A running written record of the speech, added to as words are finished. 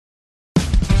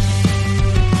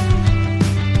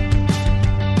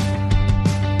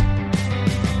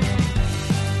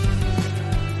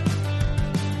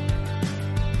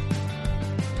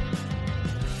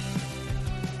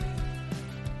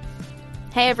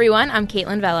Hey everyone, I'm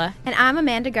Kaitlyn Vella. And I'm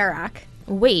Amanda Gurock.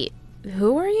 Wait,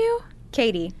 who are you?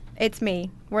 Katie, it's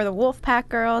me. We're the Wolfpack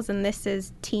Girls, and this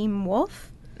is Team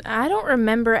Wolf. I don't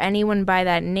remember anyone by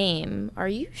that name. Are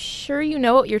you sure you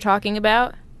know what you're talking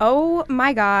about? Oh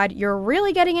my god, you're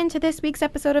really getting into this week's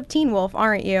episode of Teen Wolf,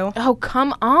 aren't you? Oh,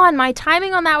 come on. My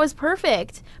timing on that was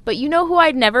perfect. But you know who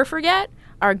I'd never forget?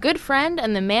 Our good friend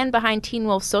and the man behind Teen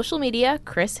Wolf's social media,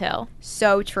 Chris Hill.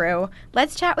 So true.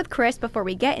 Let's chat with Chris before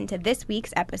we get into this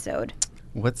week's episode.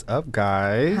 What's up,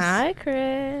 guys? Hi,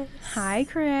 Chris. Hi,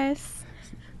 Chris.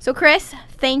 So, Chris,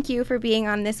 thank you for being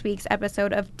on this week's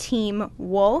episode of Team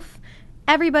Wolf.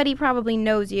 Everybody probably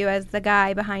knows you as the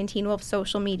guy behind Teen Wolf's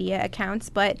social media accounts,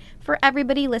 but for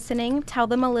everybody listening, tell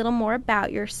them a little more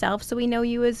about yourself so we know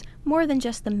you as more than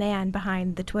just the man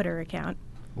behind the Twitter account.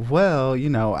 Well,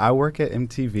 I work at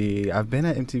MTV. I've been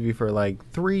at MTV for like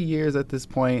 3 years at this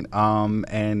point,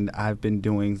 and I've been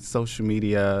doing social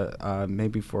media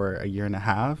maybe for a year and a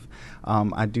half.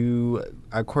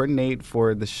 I coordinate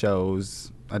for the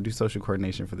shows. I do social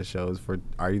coordination for the shows for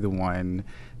Are You the One,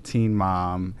 Teen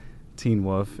Mom, Teen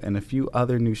Wolf, and a few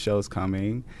other new shows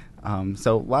coming.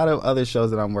 So a lot of other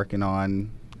shows that I'm working on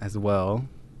as well.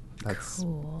 That's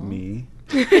cool. Me.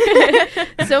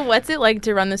 So what's it like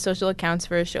to run the social accounts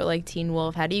for a show like Teen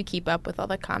Wolf? How do you keep up with all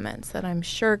the comments that I'm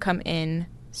sure come in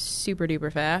super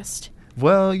duper fast?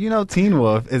 Well, Teen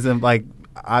Wolf isn't like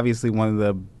obviously one of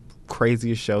the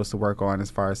craziest shows to work on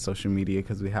as far as social media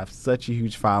because we have such a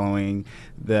huge following.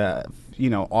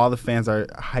 All the fans are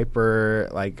hyper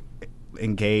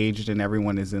engaged and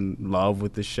everyone is in love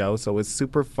with the show. So it's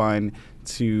super fun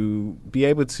to be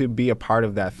able to be a part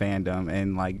of that fandom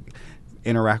and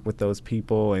interact with those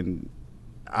people. And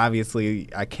obviously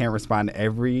I can't respond to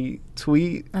every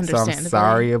tweet, so I'm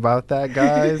sorry about that,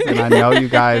 guys. And I know you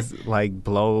guys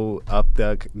blow up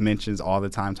the mentions all the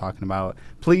time talking about,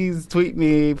 please tweet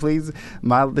me, please,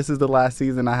 this is the last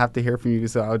season, I have to hear from you,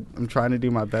 so I'm trying to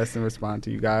do my best and respond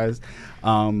to you guys.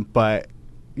 But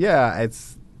yeah,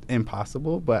 it's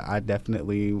impossible, but I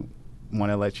definitely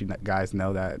want to let you guys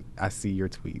know that I see your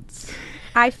tweets.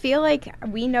 I feel like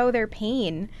we know their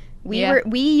pain.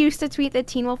 We used to tweet the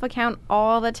Teen Wolf account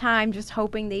all the time, just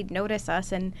hoping they'd notice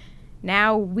us, and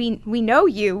now we know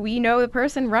you. We know the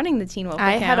person running the Teen Wolf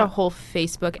account. I had a whole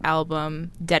Facebook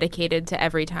album dedicated to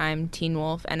every time Teen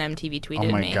Wolf and MTV tweeted me.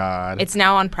 Oh my God. It's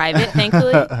now on private,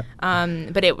 thankfully.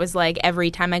 But it was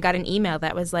every time I got an email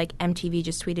that was MTV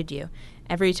just tweeted you.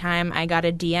 Every time I got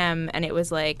a DM and it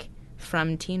was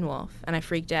from Teen Wolf, and I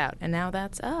freaked out. And now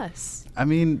that's us. I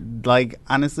mean,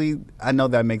 honestly, I know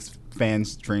that makes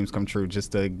fans' dreams come true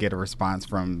just to get a response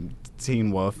from Teen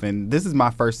Wolf. And this is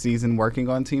my first season working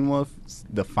on Teen Wolf,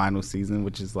 the final season,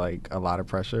 which is a lot of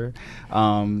pressure.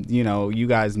 You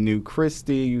guys knew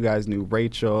Christy, you guys knew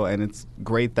Rachel, and it's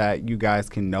great that you guys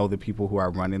can know the people who are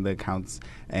running the accounts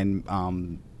and,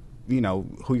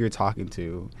 who you're talking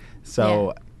to.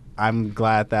 So yeah. I'm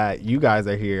glad that you guys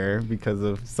are here because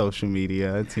of social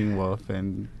media, Teen Wolf,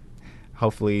 and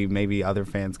hopefully maybe other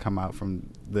fans come out from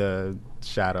the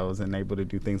shadows and able to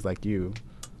do things like you.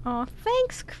 Oh,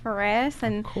 thanks, Chris.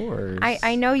 And of course.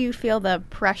 I know you feel the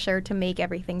pressure to make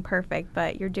everything perfect,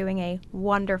 but you're doing a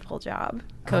wonderful job.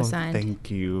 Co-signed. Oh,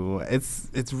 thank you.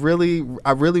 It's really,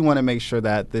 I really want to make sure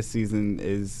that this season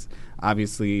is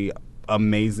obviously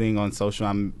amazing on social.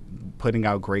 I'm putting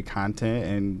out great content,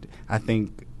 and I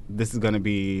think this is going to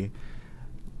be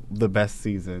the best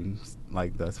season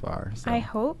thus far. So. I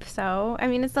hope so. I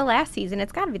mean, it's the last season.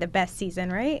 It's got to be the best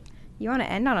season, right? You want to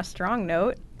end on a strong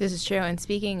note. This is true. And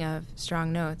speaking of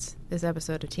strong notes, this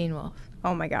episode of Teen Wolf.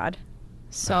 Oh, my God.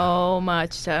 So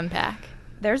much to unpack.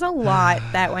 There's a lot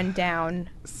that went down.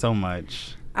 So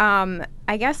much.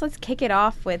 I guess let's kick it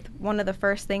off with one of the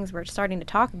first things we're starting to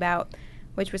talk about,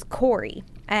 which was Corey.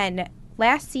 And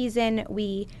last season,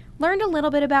 we learned a little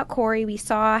bit about Corey. We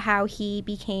saw how he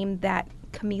became that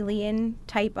chameleon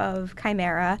type of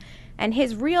chimera, and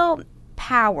his real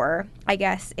power, I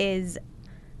guess, is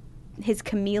his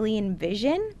chameleon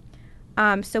vision.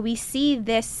 So we see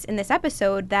this in this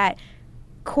episode that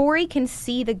Corey can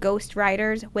see the Ghost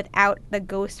Riders without the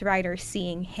Ghost Riders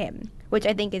seeing him, which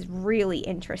I think is really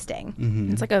interesting.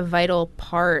 Mm-hmm. It's a vital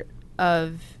part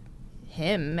of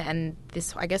him, and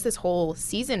this whole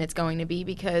season it's going to be,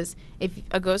 because if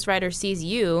a Ghost Rider sees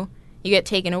you, you get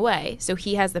taken away. So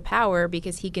he has the power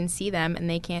because he can see them and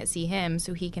they can't see him,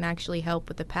 so he can actually help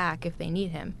with the pack if they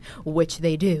need him, which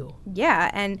they do.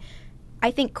 Yeah, and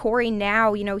I think Corey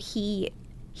now, he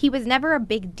was never a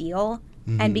big deal.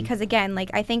 Mm-hmm. And because, again,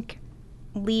 I think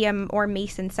Liam or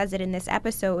Mason says it in this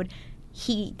episode,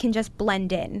 he can just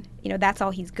blend in. That's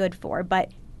all he's good for.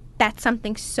 But that's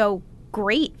something so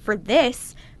great for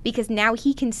this because now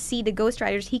he can see the Ghost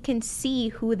Riders. He can see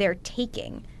who they're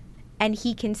taking. And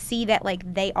he can see that,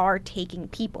 like, they are taking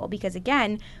people. Because,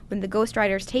 again, when the Ghost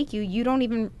Riders take you,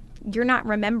 you're not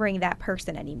remembering that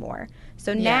person anymore.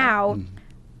 So now,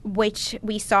 which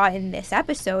we saw in this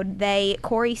episode,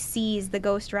 Corey sees the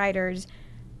Ghost Riders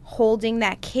holding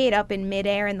that kid up in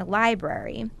midair in the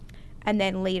library. And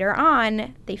then later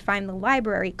on, they find the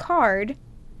library card,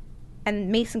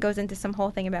 and Mason goes into some whole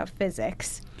thing about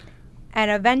physics. And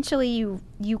eventually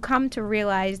you come to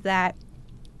realize that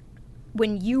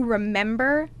when you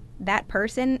remember that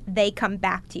person, they come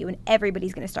back to you, and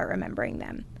everybody's going to start remembering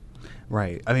them.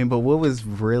 Right. I mean, but what was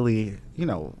really,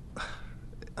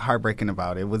 heartbreaking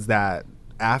about it was that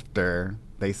after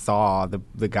they saw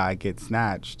the guy get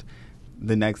snatched,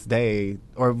 the next day,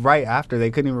 or right after, they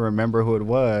couldn't even remember who it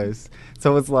was.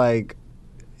 So it's like,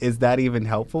 is that even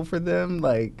helpful for them?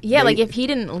 Like, like if he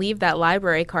didn't leave that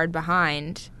library card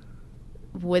behind,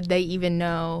 would they even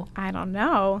know? I don't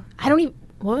know.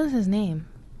 What was his name?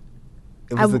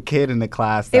 It was a kid in the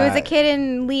class. It was a kid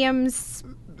in Liam's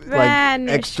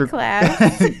Spanish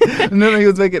class. No, he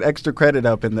was making extra credit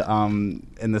up in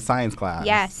the science class.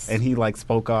 Yes. And he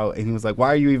spoke out and he was like, "Why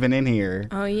are you even in here?"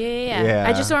 Oh yeah.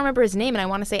 I just don't remember his name, and I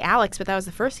want to say Alex, but that was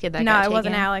the first kid that got taken. No, it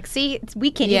wasn't Alex. See, we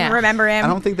can't even remember him. I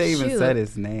don't think they even said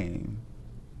his name.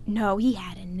 No, he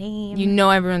had a name.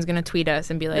 Everyone's gonna tweet us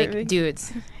and be like,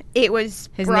 "Dudes, it was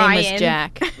his Brian. name was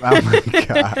Jack." Oh my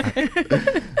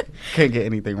god. Can't get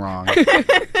anything wrong.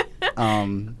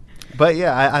 But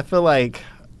yeah, I feel like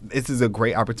this is a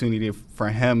great opportunity for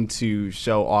him to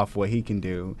show off what he can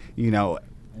do.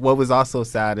 What was also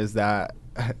sad is that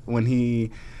when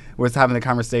he was having a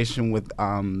conversation with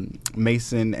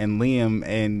Mason and Liam,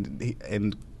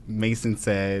 and Mason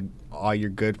said, "All you're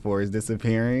good for is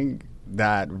disappearing."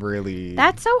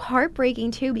 That's so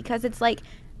heartbreaking too, because it's like,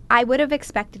 I would have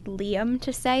expected Liam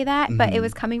to say that, but it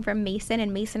was coming from Mason,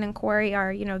 and Mason and Corey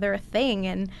are, they're a thing,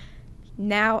 and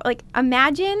now, like,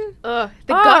 imagine the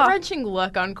gut-wrenching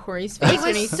look on Corey's face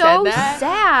when he said that.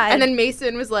 Sad. And then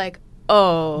Mason was like,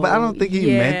 "Oh." But I don't think he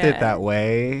meant it that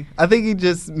way. I think he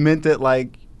just meant it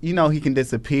like, he can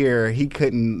disappear. He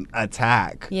couldn't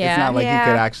attack. Yeah. It's not like he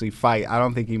could actually fight. I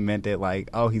don't think he meant it like,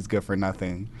 oh, he's good for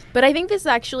nothing. But I think this is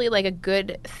actually like a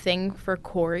good thing for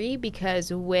Corey,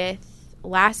 because with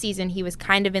last season he was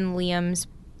kind of in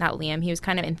he was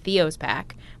kind of in Theo's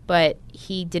pack, but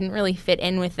he didn't really fit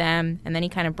in with them, and then he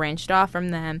kind of branched off from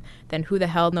them. Then who the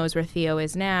hell knows where Theo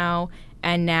is now?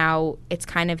 And now it's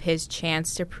kind of his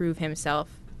chance to prove himself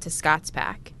to Scott's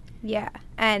pack. Yeah,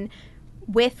 and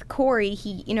with Corey,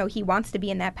 he wants to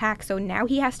be in that pack, so now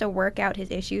he has to work out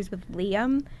his issues with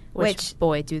Liam. Which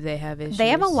boy, do they have issues. They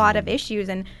have a lot of issues,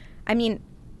 and I mean,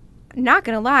 not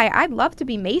gonna lie, I'd love to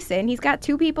be Mason. He's got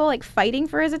two people like fighting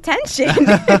for his attention.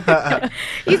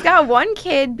 He's got one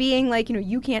kid being like,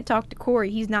 you can't talk to Corey,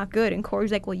 he's not good, and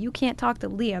Corey's like, well, you can't talk to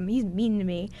Liam, he's mean to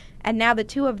me. And now the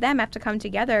two of them have to come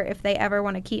together if they ever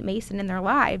want to keep Mason in their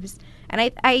lives. And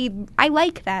I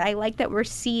like that. I like that we're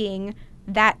seeing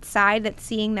that side, that's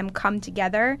seeing them come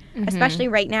together, especially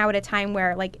right now at a time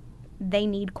where like they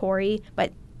need Corey,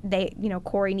 but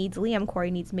Corey needs Liam, Corey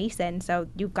needs Mason, so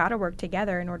you've got to work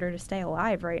together in order to stay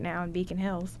alive right now in Beacon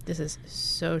Hills. This is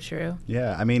so true.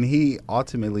 Yeah, I mean, he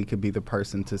ultimately could be the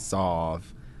person to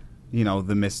solve,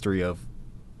 the mystery of,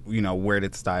 where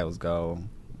did Stiles go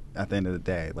at the end of the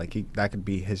day. Like, that could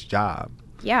be his job.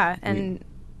 Yeah, and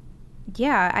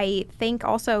I think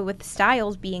also with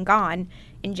Stiles being gone,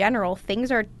 in general,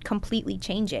 things are completely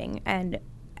changing, and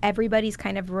everybody's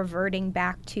kind of reverting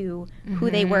back to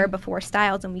who they were before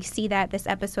Stiles, and we see that this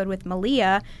episode with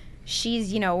Malia.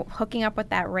 She's, hooking up with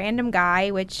that random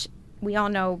guy, which we all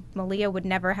know Malia would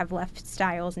never have left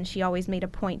Stiles, and she always made a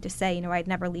point to say, I'd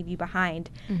never leave you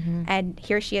behind. And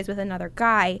here she is with another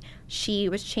guy. She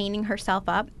was chaining herself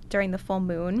up during the full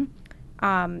moon.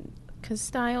 Because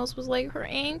Stiles was like her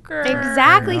anchor.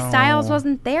 Exactly. Stiles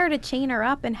wasn't there to chain her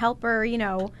up and help her,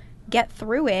 get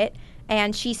through it.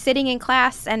 And she's sitting in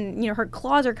class, and, her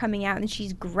claws are coming out, and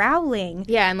she's growling.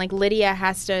 Yeah, and, like, Lydia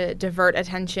has to divert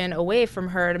attention away from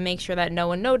her to make sure that no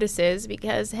one notices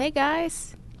because, hey,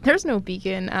 guys, there's no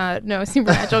no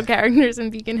supernatural characters in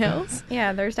Beacon Hills.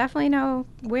 Yeah, there's definitely no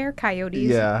were-coyotes.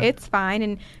 Yeah. It's fine.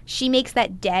 And she makes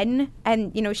that den,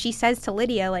 and, she says to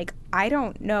Lydia, like, I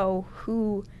don't know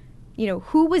who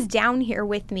was down here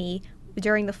with me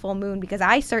during the full moon, because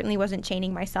I certainly wasn't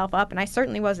chaining myself up, and I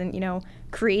certainly wasn't,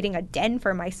 creating a den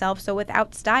for myself. So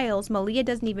without Stiles, Malia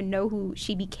doesn't even know who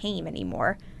she became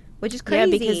anymore, which is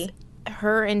crazy. Yeah, because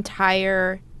her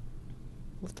entire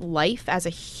life as a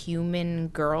human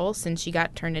girl, since she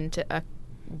got turned into a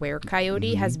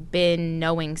Coyote has been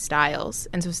knowing Stiles.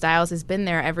 And so Stiles has been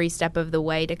there every step of the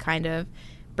way to kind of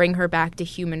bring her back to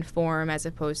human form as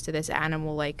opposed to this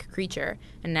animal-like creature.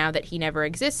 And now that he never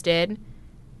existed,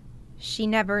 she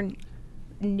never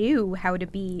knew how to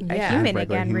be a Yeah. human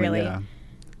Regular again, human, really. yeah.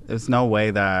 There's no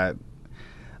way that,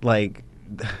 like,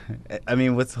 I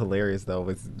mean, what's hilarious, though,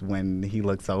 is when he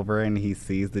looks over and he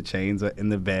sees the chains in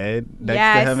the bed next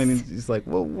Yes. to him, and he's just like,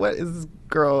 well, what is this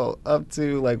girl up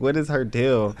to? Like, what is her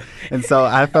deal? And so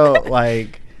I felt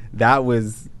like that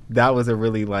was a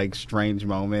really, like, strange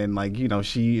moment. Like, you know,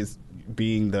 she is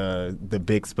being the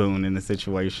big spoon in the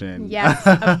situation. Yes,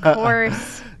 of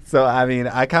course. So, I mean,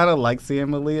 I kind of like seeing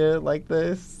Malia like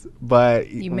this, but...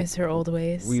 you miss her old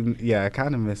ways. I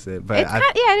kind of miss it. But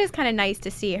It is kind of nice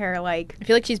to see her, like... I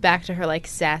feel like she's back to her, like,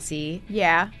 sassy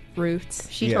Yeah,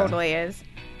 roots. she totally is.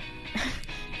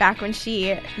 Back when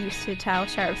she used to tell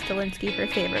Sheriff Stilinski her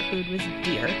favorite food was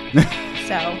deer.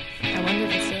 So, I wonder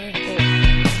if it's still is.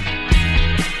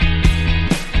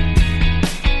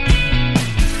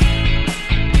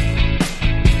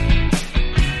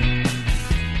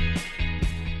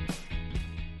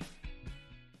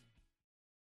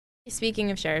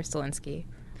 Speaking of Sheriff Stilinski,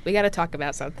 we got to talk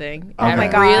about something. Oh that my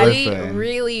God. Really, Listen.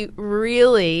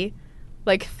 really,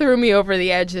 like, threw me over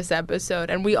the edge this episode.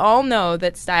 And we all know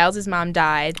that Stiles' mom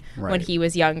died when Right. he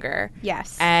was younger.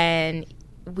 yes. And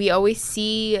we always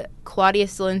see Claudia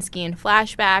Stilinski in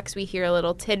flashbacks. We hear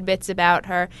little tidbits about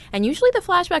her. And usually the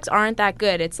flashbacks aren't that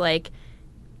good. It's like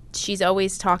she's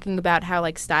always talking about how,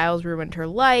 like, Stiles ruined her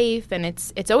life. And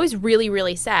it's always really,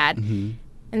 really sad. Mhm.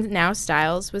 And now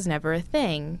Stiles was never a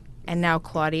thing. And now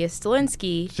Claudia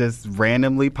Stilinski. Just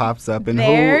randomly pops up, and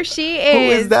There she Who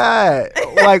is. is that?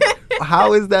 Like,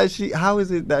 how is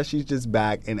it that she's just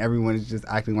back and everyone is just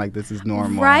acting like this is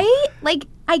normal? Right? Like,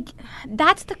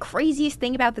 that's the craziest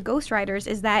thing about the Ghost Riders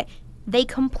is that they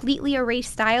completely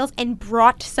erased Stiles and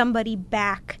brought somebody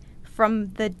back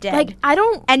from the dead. Like, I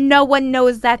don't... And no one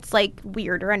knows that's, like,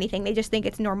 weird or anything. They just think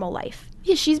it's normal life.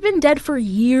 Yeah, she's been dead for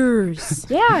years.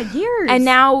 Yeah, years. And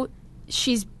now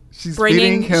she's She's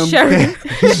bringing feeding him, Sheriff-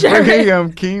 bringing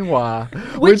him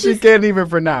quinoa, which he is- can't even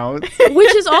pronounce.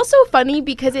 Which is also funny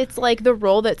because it's like the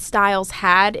role that Stiles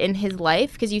had in his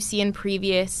life. Because you see in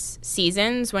previous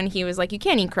seasons when he was like, you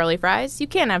can't eat curly fries, you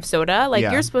can't have soda, like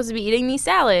Yeah. you're supposed to be eating these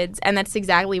salads. And that's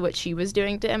exactly what she was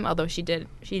doing to him, although she did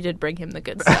bring him the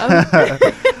good stuff.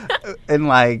 And,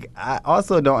 like, I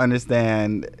also don't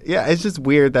understand. Yeah, it's just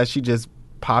weird that she just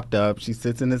popped up. She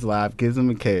sits in his lap, gives him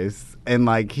a kiss, and,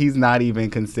 like, he's not even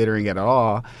considering it at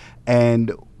all.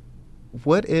 And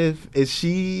what if, is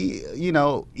she, you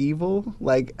know, evil?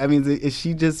 Like, I mean, is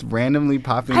she just randomly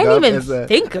popping I up didn't as even a...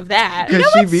 think of that. Could you know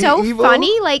she what's be so evil?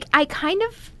 funny? Like,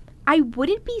 I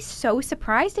wouldn't be so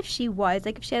surprised if she was.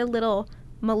 Like, if she had a little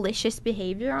malicious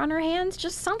behavior on her hands.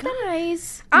 Just something.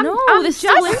 Guys, I'm this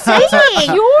just Stilinski's saying.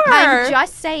 pure. I'm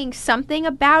just saying something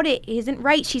about it isn't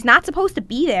right. She's not supposed to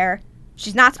be there.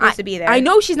 She's not supposed to be there. I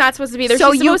know she's not supposed to be there.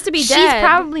 So she's supposed to be she's dead.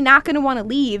 probably not going to want to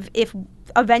leave if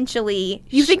eventually.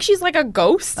 You think she's like a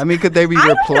ghost? I mean, could they be I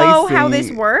replacing... don't know how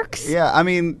this works. Yeah, I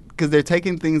mean, because they're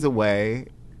taking things away.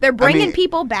 They're bringing mean-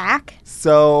 people back.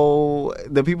 So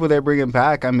the people they're bringing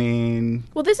back, I mean...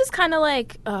 Well, this is kind of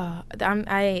like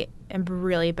I am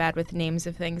really bad with names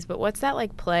of things, but what's that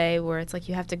like play where it's like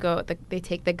you have to go? They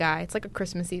take the guy. It's like a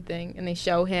Christmassy thing, and they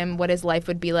show him what his life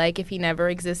would be like if he never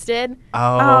existed.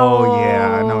 Oh,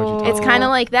 yeah, I know what you're talking It's kind of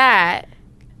like that.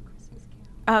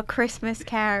 A Christmas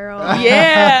Carol.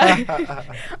 Yeah.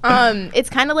 It's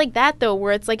kind of like that though,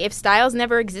 where it's like if Stiles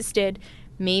never existed,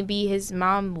 maybe his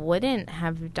mom wouldn't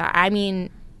have died. I mean,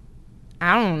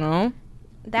 I don't know.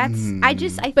 That's I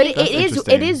think But it That's is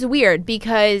interesting. weird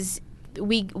because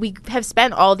we have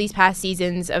spent all these past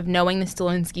seasons of knowing the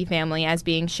Stilinski family as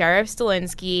being Sheriff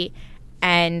Stilinski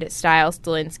and Stiles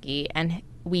Stilinski, and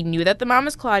we knew that the mom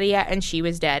was Claudia and she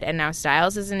was dead, and now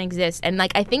Stiles doesn't exist. And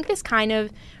like I think this kind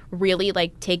of really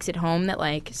like takes it home that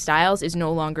like Stiles is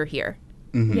no longer here.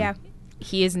 Mhm. yeah.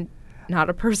 He is not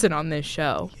a person on this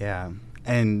show. Yeah,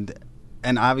 and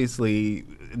obviously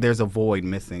there's a void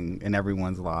missing in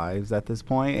everyone's lives at this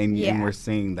point, and Yeah. we're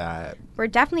seeing that. We're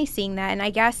definitely seeing that, and I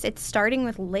guess it's starting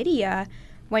with Lydia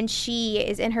when she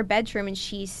is in her bedroom and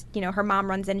she's, her mom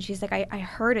runs in and she's like, I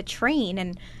heard a train,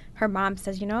 and her mom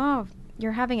says,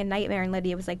 you're having a nightmare, and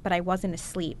Lydia was like, but I wasn't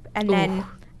asleep. And then Ooh,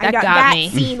 that got that me.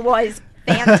 scene was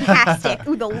fantastic.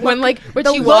 Ooh, the look, When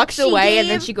the she look walks she away and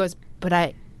then gave. she goes, but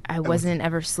I wasn't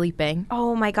ever sleeping.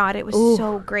 Oh my God, it was Ooh.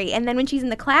 so great. And then when she's in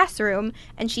the classroom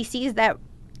and she sees that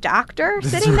doctor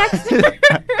sitting next to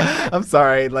her. I'm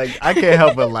sorry, like I can't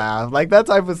help but laugh. Like that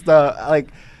type of stuff. Like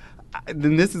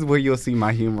then this is where you'll see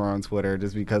my humor on Twitter,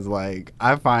 just because, like,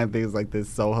 I find things like this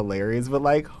so hilarious. But,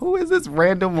 like, who is this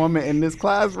random woman in this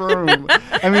classroom?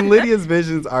 I mean, Lydia's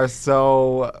visions are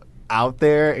so out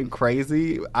there and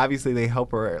crazy. Obviously, they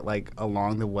help her, like,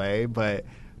 along the way. But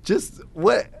just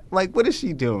what is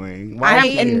she doing? Why is she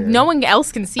here? And no one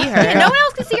else can see her. Yeah, no one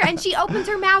else can see her, and she opens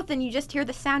her mouth, and you just hear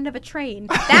the sound of a train.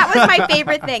 That was my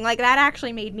favorite thing. Like, that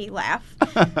actually made me laugh.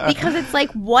 Because it's like,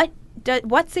 what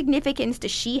significance does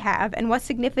she have, and what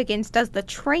significance does the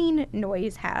train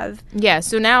noise have? Yeah,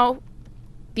 so now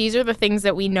these are the things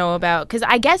that we know about. Because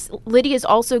I guess Lydia's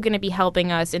also going to be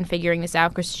helping us in figuring this out,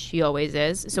 because she always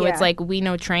is. So it's like, we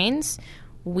know trains.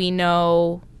 We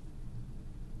know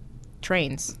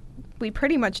trains. We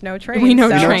pretty much know trains. We know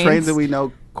trains, and we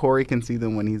know Corey can see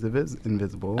them when he's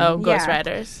invisible. Oh, Ghost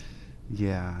Riders.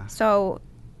 Yeah. So,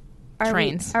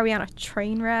 trains. Are we on a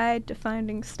train ride to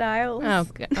finding Stiles? Oh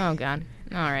God.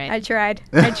 All right. I tried.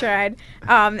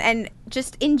 And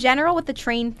just in general with the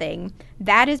train thing,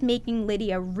 that is making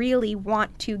Lydia really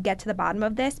want to get to the bottom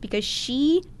of this, because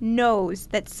she knows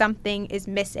that something is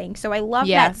missing. So I love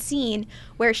that scene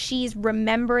where she's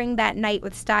remembering that night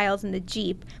with Stiles in the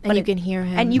Jeep. And you can hear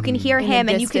him. And you can hear him,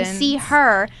 and you can distance. see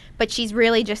her, but she's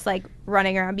really just like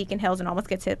running around Beacon Hills and almost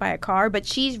gets hit by a car. But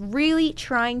she's really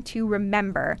trying to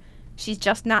remember. She's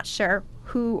just not sure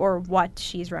who or what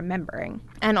she's remembering.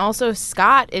 And also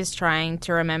Scott is trying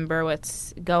to remember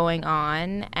what's going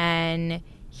on, and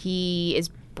he is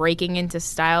breaking into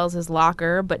Stiles'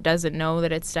 locker but doesn't know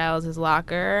that it's Stiles'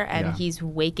 locker, and he's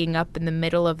waking up in the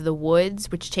middle of the woods,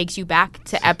 which takes you back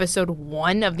to episode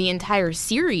 1 of the entire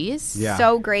series. Yeah.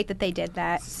 So great that they did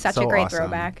that. Such a great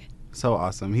throwback. So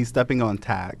awesome. He's stepping on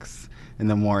tacks in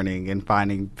the morning and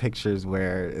finding pictures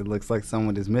where it looks like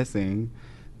someone is missing.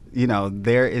 You know,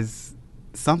 there is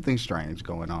something strange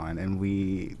going on, and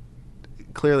we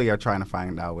clearly are trying to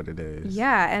find out what it is.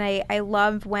 Yeah, and I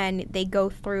love when they go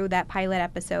through that pilot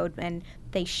episode and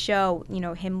they show,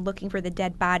 him looking for the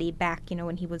dead body back,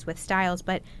 when he was with Stiles.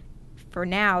 But for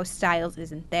now, Stiles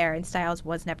isn't there, and Stiles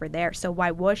was never there. So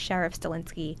why was Sheriff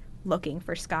Stilinski looking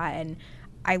for Scott? And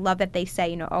I love that they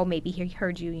say, oh, maybe he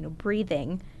heard you,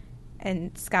 breathing.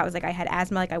 And Scott was like, I had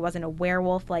asthma, like I wasn't a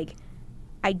werewolf, like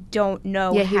I don't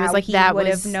know he how was like, he that would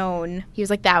have known. He was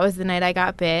like, that was the night I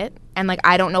got bit. And, like,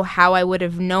 I don't know how I would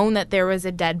have known that there was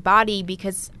a dead body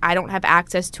because I don't have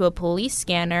access to a police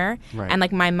scanner. Right. And,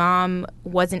 like, my mom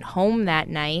wasn't home that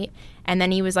night. And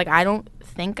then he was like, I don't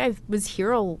think I was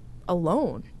here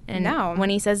alone. And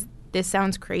when he says, this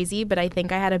sounds crazy, but I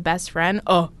think I had a best friend.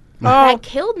 That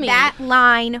killed me. That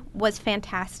line was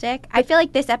fantastic. I feel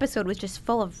like this episode was just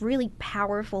full of really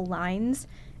powerful lines.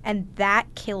 And that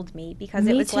killed me because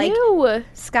it was like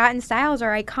Scott and Stiles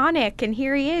are iconic, and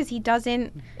here he is. He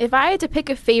doesn't. If I had to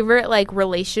pick a favorite like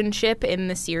relationship in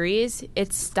the series,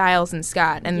 it's Stiles and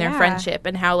Scott and their friendship,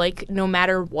 and how like no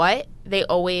matter what, they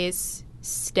always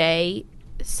stay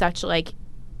such like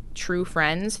true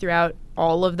friends throughout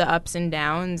all of the ups and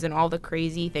downs and all the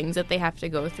crazy things that they have to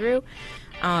go through.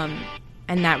 And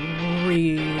that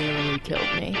really killed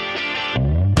me.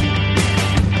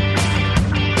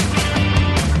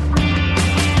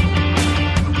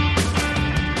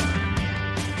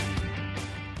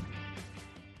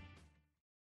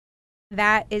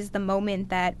 That is the moment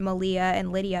that Malia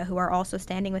and Lydia, who are also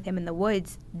standing with him in the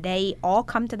woods, they all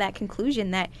come to that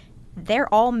conclusion that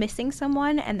they're all missing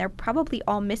someone, and they're probably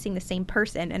all missing the same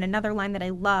person. And another line that I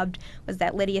loved was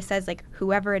that Lydia says, like,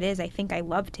 whoever it is, I think I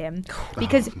loved him.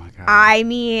 Because, I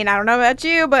mean, I don't know about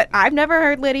you, but I've never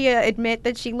heard Lydia admit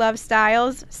that she loves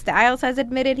Stiles. Stiles has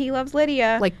admitted he loves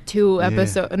Lydia. Like 2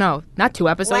 episodes. No, not 2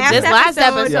 episodes. Last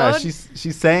episode. Yeah,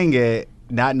 she's saying it,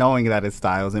 not knowing that it's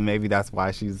Stiles, and maybe that's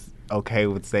why she's okay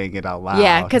with saying it out loud.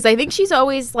 Yeah, because I think she's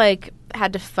always like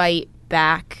had to fight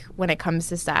back when it comes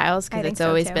to Stiles, because it's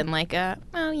always been like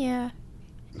oh yeah,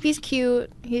 he's cute,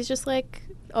 he's just like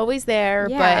always there.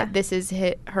 But this is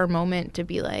her moment to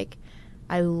be like,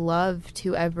 I loved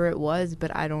whoever it was,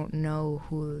 but I don't know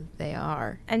who they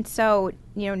are. And so,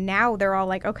 now they're all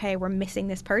like, okay, we're missing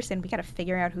this person, we gotta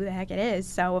figure out who the heck it is.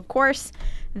 So of course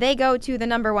they go to the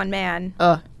number one man,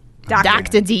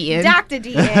 Dr. Deaton. Dr.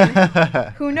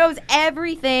 Deaton, who knows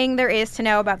everything there is to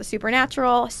know about the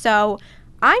supernatural. So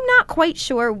I'm not quite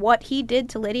sure what he did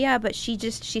to Lydia, but she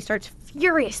starts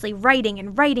furiously writing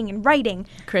and writing and writing.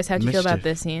 Chris, how'd you feel about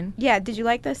this scene? Yeah, did you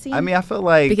like this scene? I mean, I feel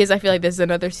like... Because I feel like this is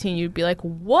another scene you'd be like,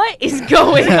 what is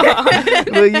going on?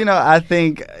 Well,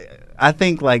 I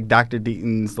think like Dr.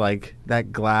 Deaton's like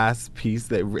that glass piece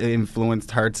that really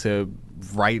influenced her to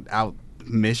write out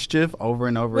mischief over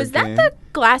and over Was again. that the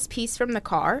glass piece from the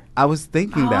car? I was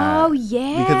thinking that. Oh,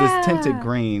 yeah. Because it's tinted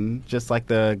green, just like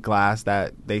the glass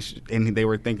that and they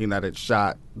were thinking that it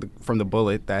shot from the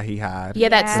bullet that he had. Yeah,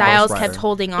 that Yeah. Stiles Ghost kept Rider.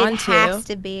 holding on It to. has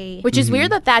to be. Which is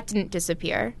weird that didn't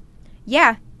disappear.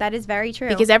 Yeah, that is very true.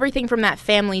 Because everything from that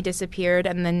family disappeared,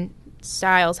 and then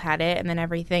Stiles had it, and then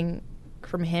everything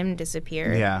from him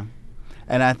disappeared. Yeah.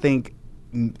 And I think,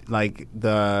 like,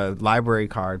 the library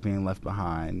card being left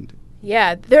behind.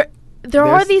 Yeah, there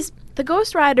are these... The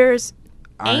Ghost Riders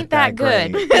ain't that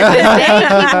good. great. Because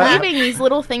they keep leaving these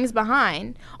little things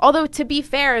behind. Although, to be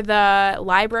fair, the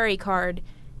library card...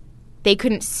 They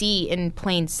couldn't see in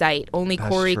plain sight. Only That's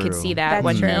Corey could true. see that That's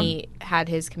when true. he had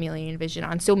his chameleon vision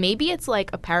on. So maybe it's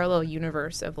like a parallel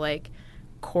universe of like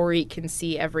Corey can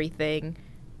see everything.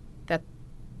 That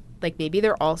like maybe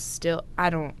they're all still. I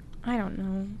don't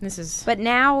know. This is. But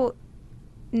now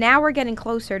we're getting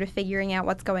closer to figuring out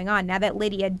what's going on. Now that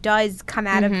Lydia does come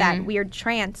out of that weird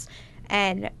trance,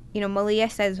 and Malia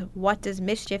says, "What does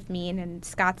mischief mean?" And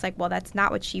Scott's like, "Well, that's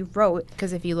not what she wrote."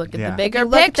 Because if you look at Yeah. the bigger If you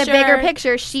look picture, at the bigger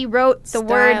picture, she wrote the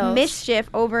word Stiles. mischief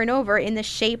over and over in the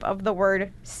shape of the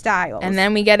word Stiles. and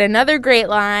then we get another great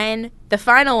line, the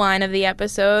final line of the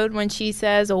episode, when she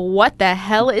says, "What the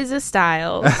hell is a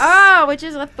Stiles?" which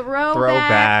is a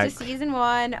throwback to season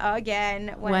 1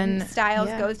 again when Stiles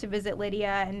goes to visit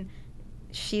Lydia and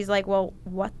she's like, "Well,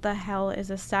 what the hell is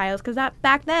a Stiles?" Because that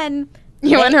back then,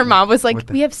 And her mom was like, What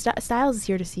the- "We have Stiles is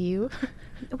here to see you."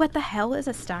 what the hell is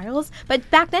a Stiles? But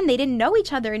back then they didn't know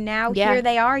each other. And now here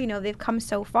they are. They've come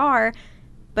so far,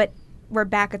 but we're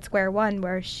back at square one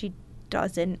where she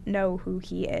doesn't know who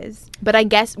he is. But I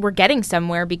guess we're getting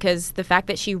somewhere because the fact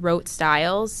that she wrote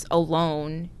Stiles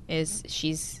alone is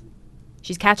she's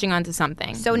catching on to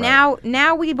something. So Right.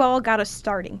 now we've all got a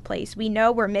starting place. We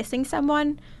know we're missing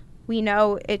someone. We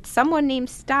know it's someone named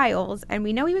Stiles, and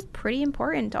we know he was pretty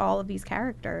important to all of these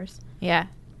characters. yeah.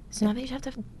 So now they just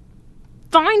have to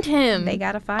find him. They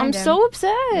gotta find I'm him. so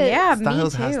upset. Yeah,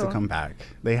 Stiles me too. has to come back.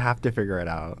 They have to figure it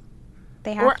out.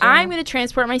 They have Or to. I'm going to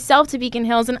transport myself to Beacon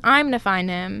Hills and I'm going to find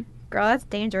him. Girl, that's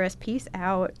dangerous. Peace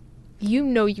out. You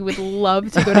know you would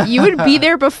love to go to... You would be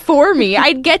there before me.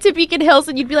 I'd get to Beacon Hills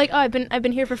and you'd be like, "Oh, I've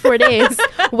been here for 4 days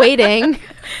waiting."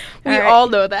 We right. all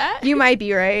know that. You might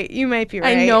be right. You might be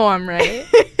right. I know I'm right.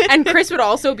 And Chris would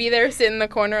also be there sitting in the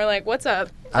corner like, "What's up?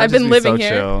 I've just been be living so here."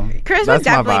 Chill. Chris That's would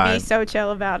definitely my be vibe. so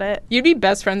chill about it. You'd be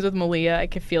best friends with Malia. I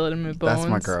could feel it in my bones. That's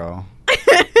my girl.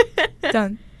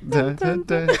 Done. Dun, dun,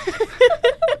 dun.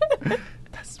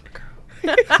 That's my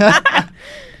girl.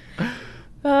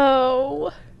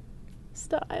 Oh,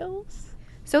 Stiles.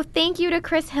 So thank you to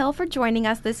Chris Hill for joining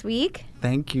us this week.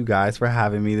 Thank you guys for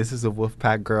having me. This is a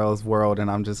Wolfpack Girls world, and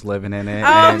I'm just living in it. Oh,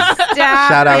 And stop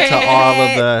shout out to it. all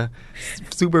of the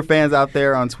super fans out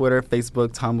there on Twitter,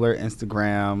 Facebook, Tumblr,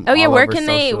 Instagram. Oh yeah, all where over can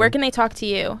they social. talk to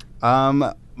you?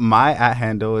 My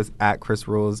 @handle is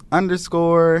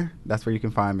 @ChrisRules_. That's where you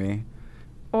can find me.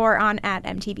 Or on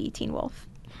 @MTV Teen Wolf.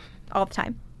 All the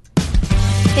time.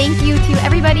 Thank you to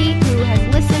everybody who has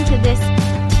listened to this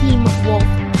Team Wolf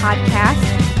podcast.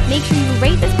 Make sure you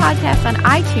rate this podcast on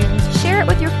iTunes, share it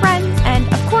with your friends, and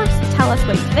of course, tell us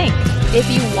what you think. If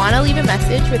you want to leave a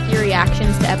message with your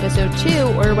reactions to episode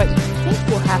 2 or what you think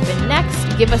will happen next,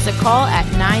 give us a call at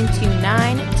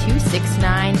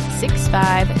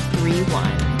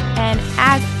 929-269-6531. And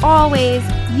as always,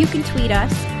 you can tweet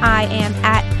us. I am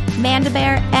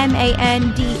 @Mandabear,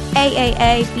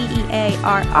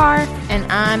 MANDAAABEARR. And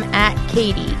I'm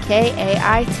 @Katie,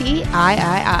 KAITIII.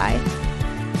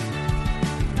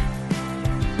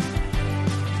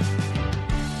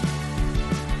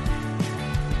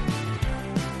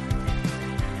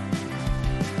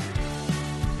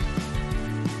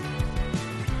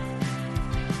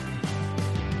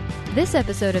 This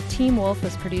episode of Team Wolf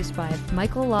was produced by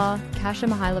Michael Law, Kasia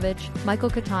Mihailovich, Michael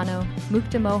Catano,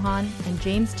 Mukta Mohan, and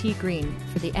James T. Green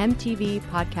for the MTV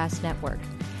Podcast Network.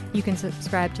 You can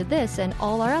subscribe to this and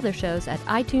all our other shows at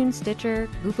iTunes, Stitcher,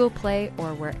 Google Play,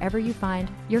 or wherever you find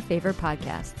your favorite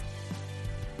podcasts.